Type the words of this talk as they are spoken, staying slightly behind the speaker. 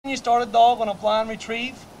you start a dog on a blind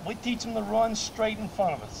retrieve, we teach them to run straight in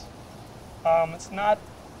front of us. It's not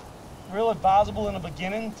real advisable in the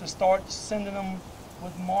beginning to start sending them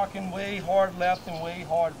with marking way hard left and way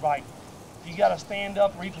hard right. You got to stand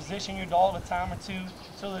up, reposition your dog a time or two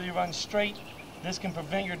so that he runs straight. This can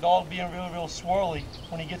prevent your dog being real swirly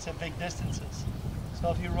when he gets at big distances.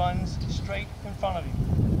 So if he runs straight in front of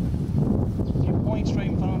you, if you point straight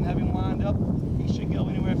in front of him, have him lined up, he should go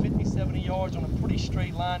anywhere 50, 70 yards on a pretty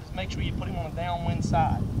straight line. Just make sure you put him on a downwind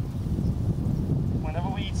side. Whenever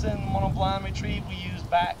we send them on a blind retrieve, we use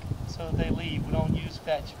back so that they leave. We don't use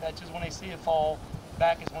fetch. Fetch is when they see it fall.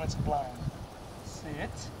 Back is when it's blind. Sit.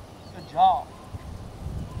 Good job.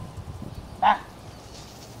 Ah.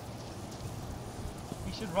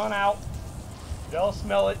 He should run out. They'll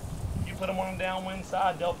smell it. You put them on a downwind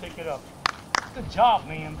side, they'll pick it up. Good job,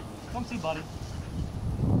 man. Come see, buddy.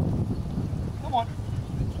 Come on.